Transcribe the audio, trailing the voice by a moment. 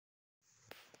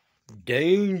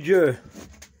Danger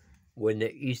when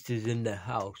the East is in the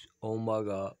house. Oh my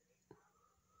God.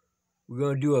 We're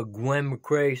going to do a Gwen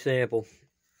McCrae sample.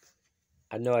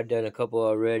 I know I've done a couple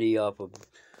already off of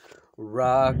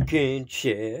Rockin'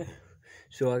 Chair.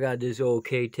 So I got this old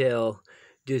K-Tel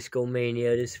Disco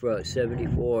Mania. This is for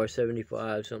 74,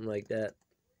 75, something like that.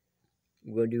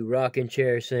 We're going to do Rockin'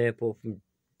 Chair sample from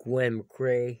Gwen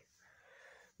McCrae.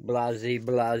 BLAHZAY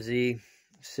BLAHZAY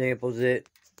samples it.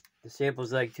 The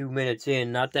sample's like 2 minutes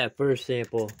in, not that first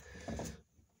sample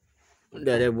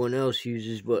that everyone else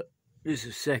uses, but this is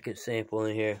a second sample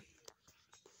in here.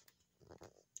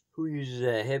 Who uses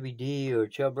that? Heavy D or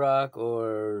Chub Rock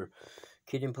or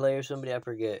Kid and Play or somebody? I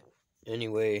forget.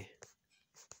 Anyway,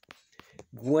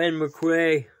 Gwen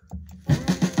McCrae.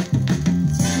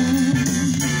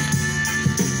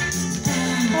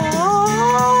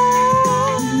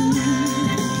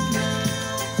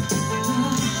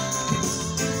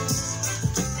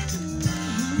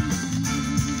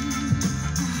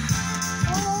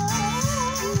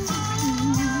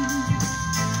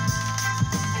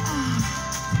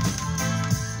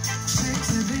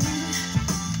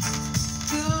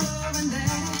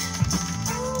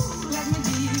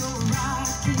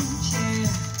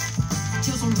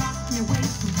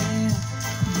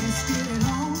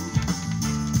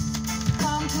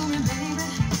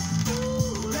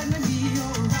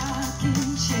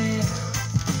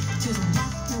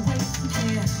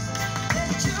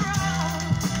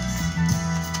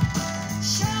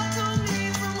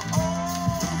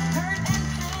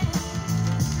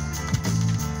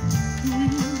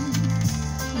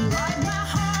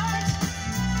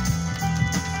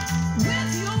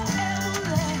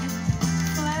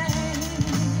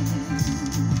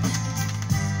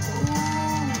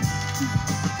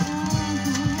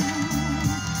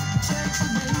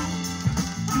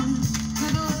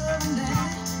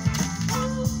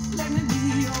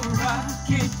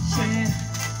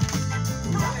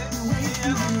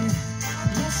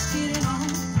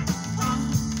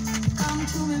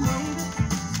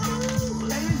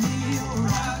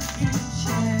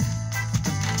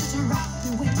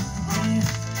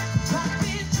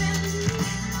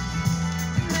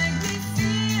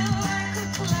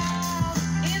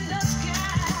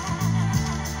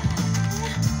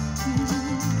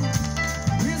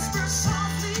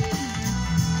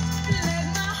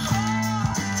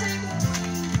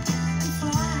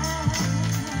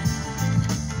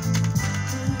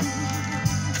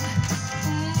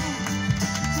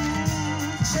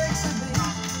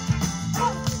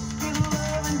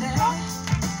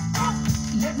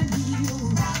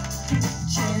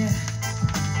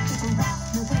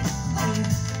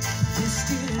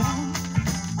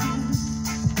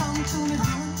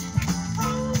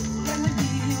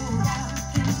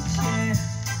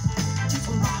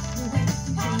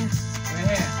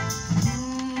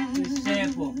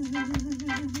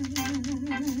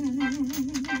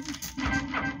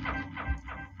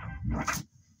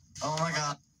 Oh my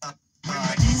God. When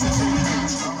the East is in the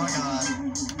house. Oh my God.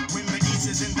 When the East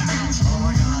is in the house. Oh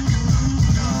my God.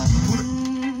 God.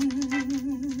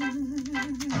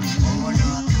 Oh my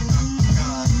God.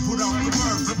 God. Put out the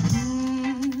word.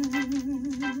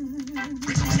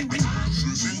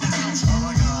 She's in the house. Oh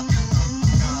my God.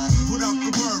 God. Put out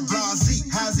the word. BLAHZAY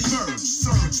has emerged.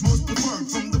 Surge most preferred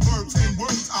from the verbs and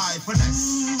words I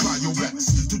finesse. Try your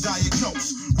best to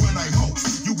diagnose. When I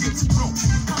host, you get close.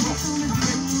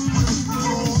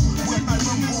 When I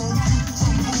rumble, you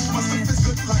crumble. My stuff is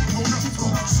good like Monaco.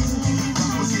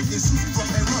 Rappers get this from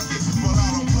and rugged, but I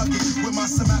don't plug it. With my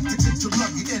semantics into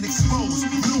rugged and exposed.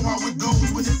 You know how it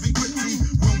goes when it be gritty.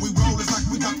 When we roll, it's like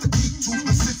we got the key to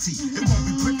the city. It won't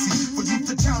be pretty for you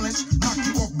to challenge. Knock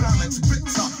you off balance.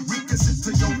 Bitter,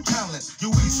 reconsider your talent.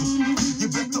 You weasel, you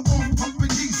better off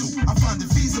pumping diesel. I find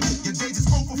it feasible. Your days is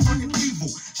over fucking evil.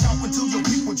 Shout until your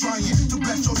people trying to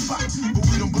bless your spot. But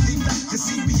we don't believe that, cause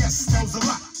CBS tells a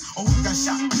lot. Oh, who got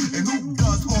shot and who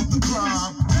does all the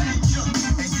crime? And you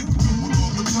do it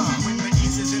all the time. When the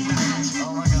East is in the house.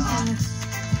 Oh my God.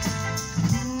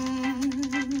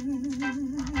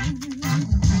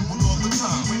 All the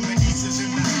time. When the East is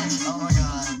in the house. Oh my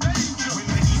God. When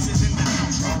the East is in the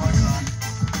house. Oh my God.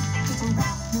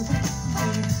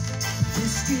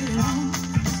 Let's get it on.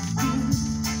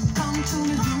 Come to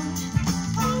me,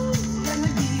 let me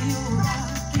be your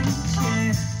rocking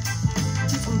chair.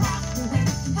 Just rock the way.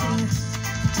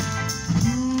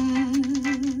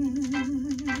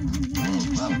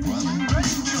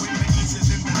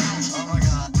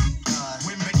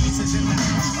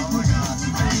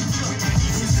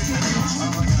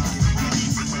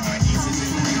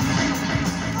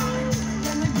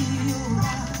 Let me be your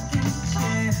rocking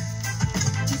chair.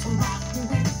 Just rock.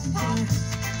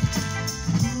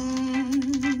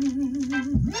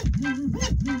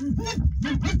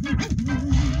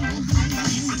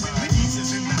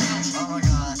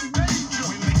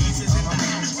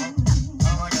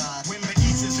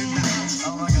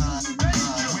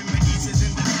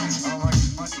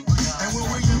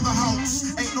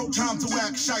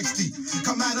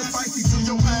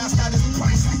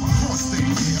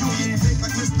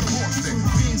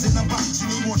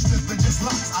 more strength than just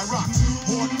locks. I rock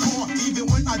hardcore even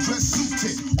when I dress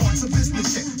suited. On some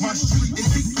business shit, my street is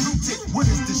deep rooted. What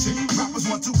is this shit? Rappers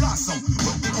want to blossom,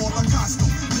 but they all a costume.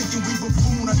 Thinking we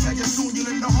buffoon, I tell you soon you're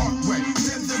in the hard way.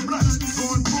 Send them blunts,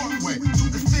 going Broadway to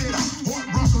the theater. Hard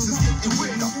rockers is getting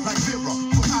weirder, like Vera.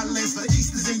 For islands, the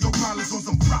East is in your palace on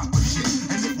some proper shit,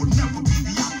 and it will never be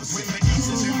the opposite. When the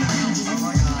East is in the house, oh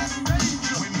my God.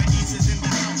 When the East is in the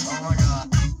house, oh my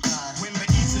God. When the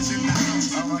East is in the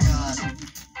house, oh my God.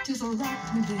 Just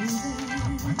rock me, baby.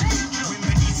 When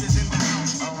the East is in the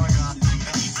house, oh my God. When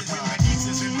the East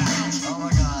is in the house, oh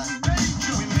my God.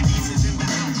 When the East is in the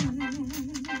house,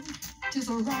 just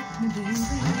rock me, baby.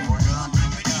 oh my God.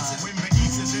 When the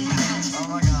East is in the house, oh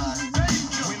my God.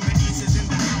 When the East is in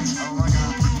the house, oh my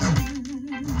God.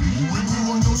 When you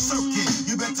on no circuit,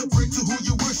 you better pray to who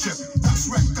you worship. That's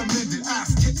recommended.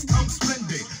 Ass kicks come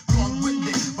splendid.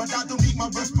 Long-winded, but I don't need my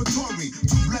respiratory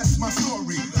to bless my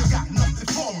story. You got nothing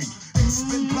for me. It's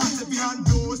been plotted behind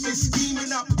doors. They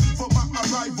scheming up for my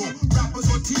arrival. Rappers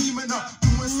are teaming up.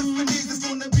 Doing symphonies. It's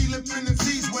gonna be limping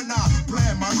MCs when I play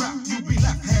my rap. You be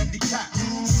left handicapped.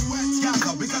 Sweat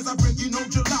gather because I bring you no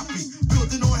jalopy.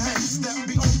 Building on heads that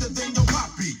be older than your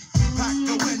poppy. Pack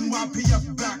a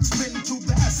NYPF back, spin to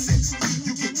the essence.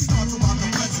 You get started on the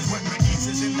presence when the East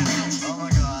is in the house. Oh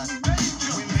my God.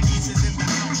 When the East is in the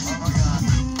house. Oh my God.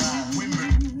 When the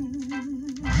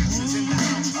East is in the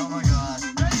house. Oh my God.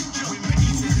 When the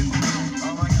East is in the house.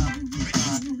 Oh my God.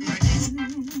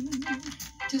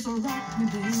 Just rock me,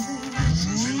 baby.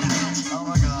 Is in the house. Oh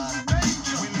my God.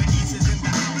 When the East is in the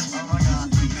house. Oh my God.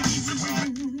 When the East is in the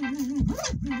house.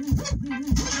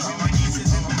 Oh my East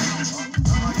is in the house.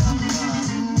 Oh my God.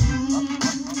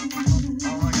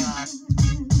 Oh my God.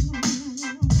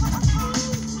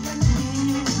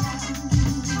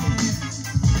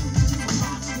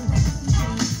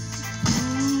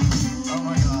 Oh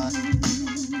my God.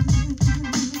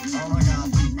 Oh my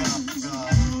God.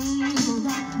 God.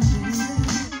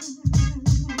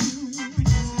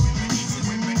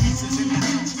 When the East is in the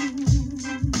house.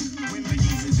 When the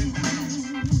East is in the house.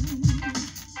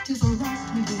 Just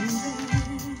rock me, baby.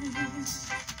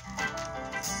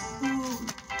 Ooh,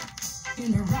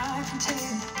 in a rocking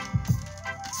chair,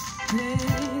 baby.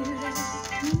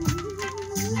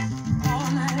 Ooh,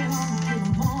 all night long till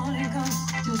the morning comes.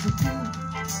 Just a good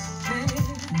baby.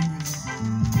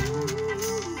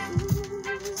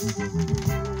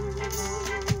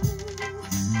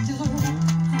 Just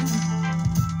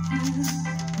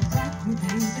rock me,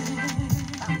 baby.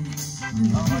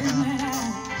 Oh my God.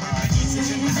 When the East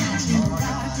is in the house. Oh my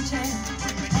God. When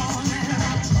the East is in the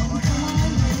house. Oh my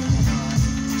God.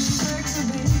 Sexy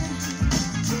baby,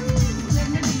 let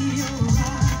me be your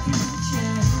rocking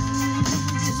chair.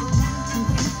 Just rock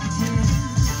me,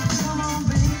 yeah. Come on,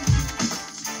 baby.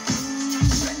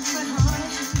 Sexy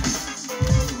honey,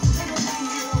 let me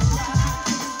be your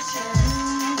rocking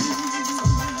chair.